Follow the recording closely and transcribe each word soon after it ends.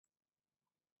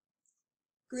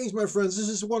Greetings, my friends. This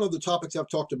is one of the topics I've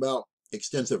talked about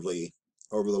extensively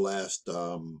over the last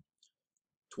 12,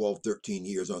 13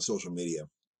 years on social media.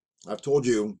 I've told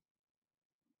you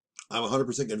I'm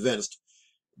 100% convinced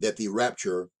that the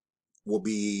rapture will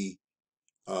be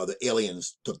the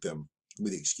aliens took them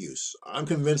with the excuse. I'm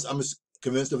convinced. I'm as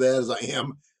convinced of that as I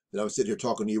am that I'm sitting here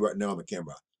talking to you right now on the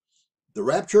camera. The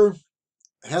rapture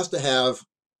has to have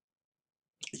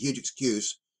a huge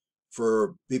excuse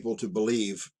for people to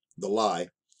believe the lie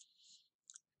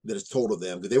that is told of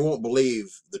them, because they won't believe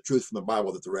the truth from the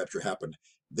Bible that the rapture happened.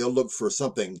 They'll look for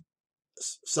something,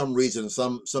 some reason,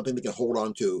 something they can hold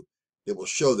on to that will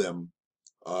show them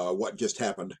what just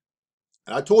happened.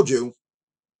 And I told you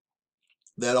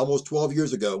that almost 12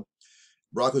 years ago,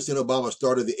 Barack Hussein Obama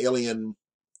started the alien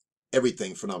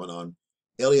everything phenomenon.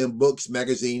 Alien books,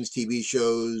 magazines, TV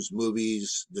shows,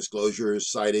 movies, disclosures,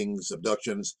 sightings,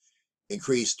 abductions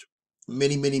increased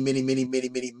many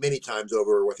times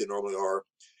over what they normally are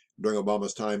during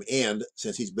Obama's time. And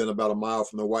since he's been about a mile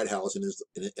from the White House in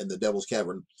the Devil's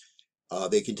Cavern,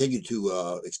 they continue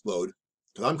to explode.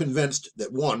 Because I'm convinced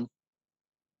that one,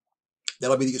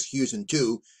 that'll be the excuse, and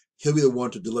two, he'll be the one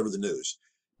to deliver the news.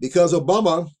 Because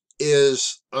Obama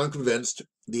is, I'm convinced,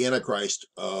 the Antichrist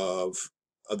of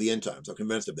the end times. I'm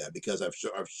convinced of that because I've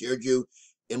shared you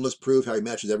endless proof how he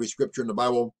matches every scripture in the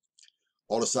Bible,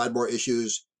 all the sidebar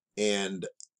issues, and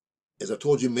as I've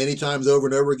told you many times over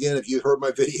and over again, if you've heard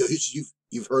my videos,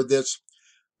 you've heard this.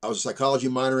 I was a psychology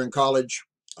minor in college,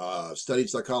 studied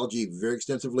psychology very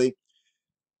extensively.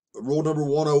 Rule number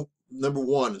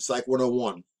one, Psych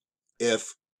 101,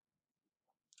 if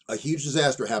a huge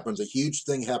disaster happens, a huge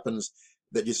thing happens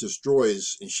that just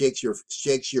destroys and shakes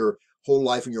your whole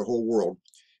life and your whole world,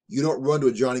 you don't run to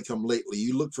a Johnny-come-lately.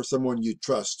 You look for someone you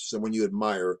trust, someone you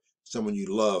admire, someone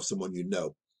you love, someone you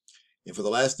know. And for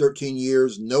the last 13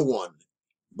 years, no one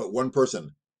but one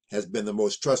person has been the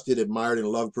most trusted, admired, and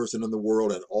loved person in the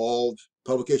world, and all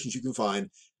publications you can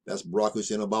find. That's Barack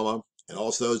Hussein Obama. And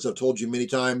also, as I've told you many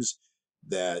times,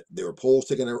 that there were polls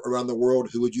taken around the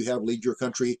world. Who would you have lead your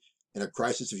country in a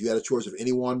crisis if you had a choice of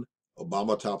anyone?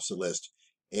 Obama tops the list.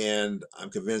 And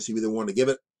I'm convinced he'd be the one to give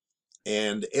it.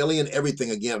 And alien everything,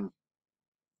 again,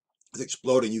 is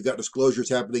exploding. You've got disclosures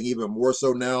happening even more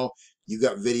so now. You've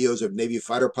got videos of Navy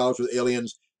fighter pilots with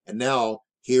aliens. And now,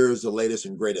 here's the latest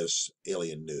and greatest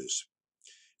alien news.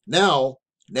 Now,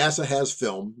 NASA has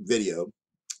film video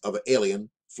of an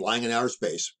alien flying in outer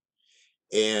space.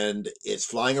 And it's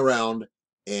flying around,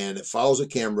 and it follows a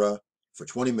camera for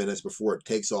 20 minutes before it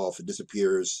takes off and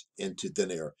disappears into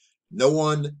thin air. No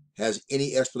one has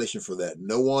any explanation for that.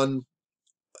 No one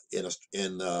in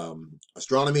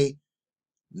astronomy,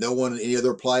 no one in any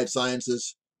other applied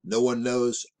sciences, no one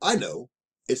knows. I know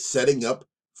it's setting up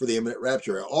for the imminent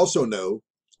rapture. I also know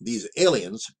these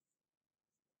aliens,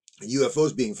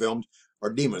 UFOs being filmed,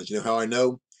 are demons. You know how I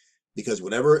know? Because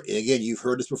whenever, and again, you've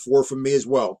heard this before from me as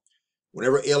well,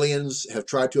 whenever aliens have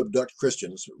tried to abduct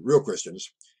Christians, real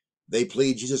Christians, they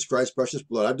plead Jesus Christ's precious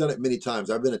blood. I've done it many times.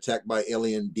 I've been attacked by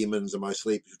alien demons in my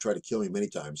sleep who try to kill me many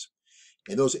times.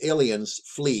 And those aliens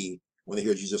flee when they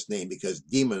hear Jesus' name, because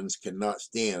demons cannot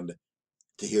stand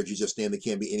to hear Jesus' name. They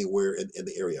can't be anywhere in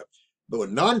the area. But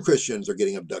when non-Christians are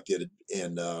getting abducted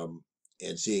and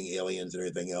seeing aliens and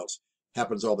everything else,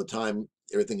 happens all the time.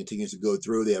 Everything continues to go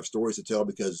through. They have stories to tell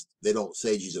because they don't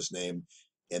say Jesus' name,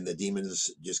 and the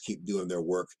demons just keep doing their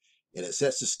work. And it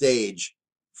sets the stage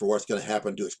for what's going to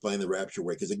happen to explain the rapture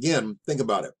way. Because again, think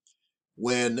about it.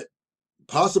 When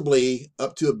possibly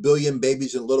up to 1 billion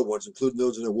babies and little ones, including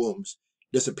those in their wombs,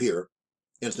 disappear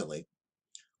instantly,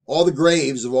 all the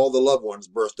graves of all the loved ones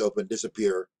burst open,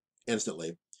 disappear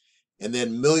instantly, and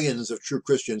then millions of true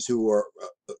Christians who are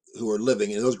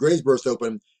living, and those graves burst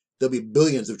open, there'll be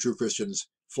billions of true Christians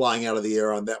flying out of the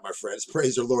air on that, my friends.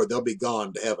 Praise the Lord. They'll be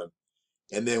gone to heaven.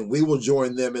 And then we will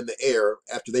join them in the air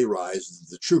after they rise,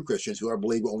 the true Christians, who I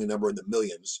believe only number in the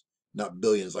millions, not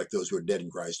billions like those who are dead in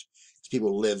Christ.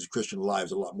 People lived Christian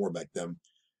lives a lot more back then.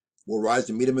 We'll rise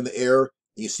to meet them in the air.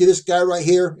 And you see this guy right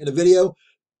here in the video,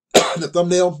 in the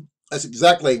thumbnail? That's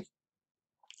exactly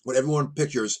what everyone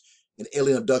pictures an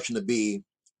alien abduction to be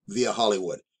via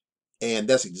Hollywood. And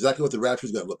that's exactly what the rapture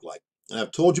is going to look like. And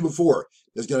I've told you before,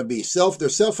 there's going to be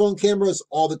there's cell phone cameras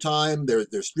all the time.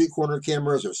 There's street corner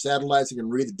cameras. There's satellites that can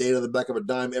read the data on the back of a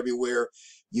dime everywhere.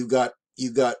 You've got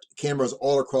cameras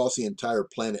all across the entire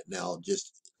planet now,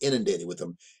 just inundated with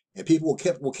them. And people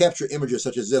will capture images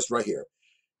such as this right here.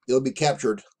 It'll be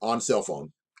captured on cell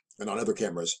phone and on other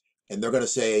cameras. And they're going to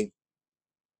say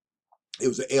it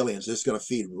was the aliens. It's going to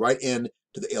feed right in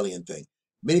to the alien thing.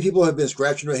 Many people have been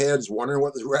scratching their heads, wondering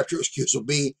what the rapture excuse will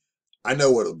be. I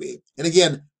know what it'll be. And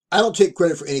again, I don't take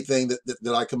credit for anything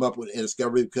that I come up with in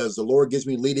discovery, because the Lord gives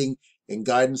me leading and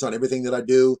guidance on everything that I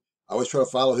do. I always try to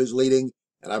follow His leading,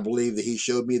 and I believe that He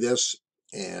showed me this,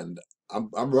 and I'm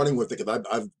running with it,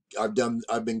 because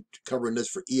I've been covering this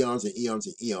for eons and eons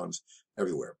and eons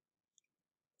everywhere.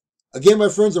 Again, my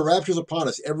friends, the rapture is upon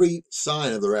us. Every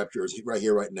sign of the rapture is right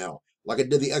here, right now. Like I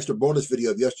did the extra bonus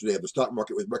video of yesterday of the stock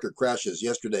market with record crashes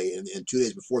yesterday and 2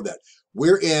 days before that.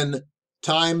 We're in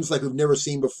times like we've never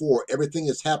seen before. Everything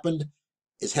that's happened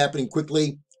is happening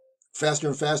quickly, faster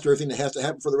and faster. Everything that has to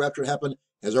happen for the rapture to happen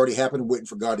has already happened, waiting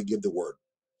for God to give the word.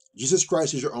 Jesus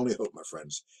Christ is your only hope, my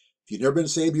friends. If you've never been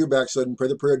saved, you're backslidden. Pray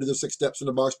the prayer, do the 6 steps in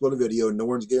the box below the video. No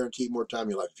one's guaranteed more time in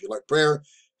your life. If you like prayer,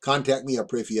 contact me. I'll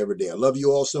pray for you every day. I love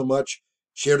you all so much.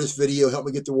 Share this video. Help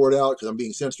me get the word out, because I'm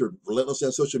being censored relentlessly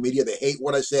on social media. They hate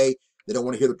what I say. They don't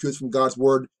want to hear the truth from God's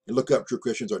word. And look up, true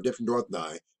Christians are different, doth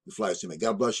nigh, who flies to me.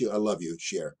 God bless you. I love you.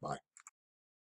 Share. Bye.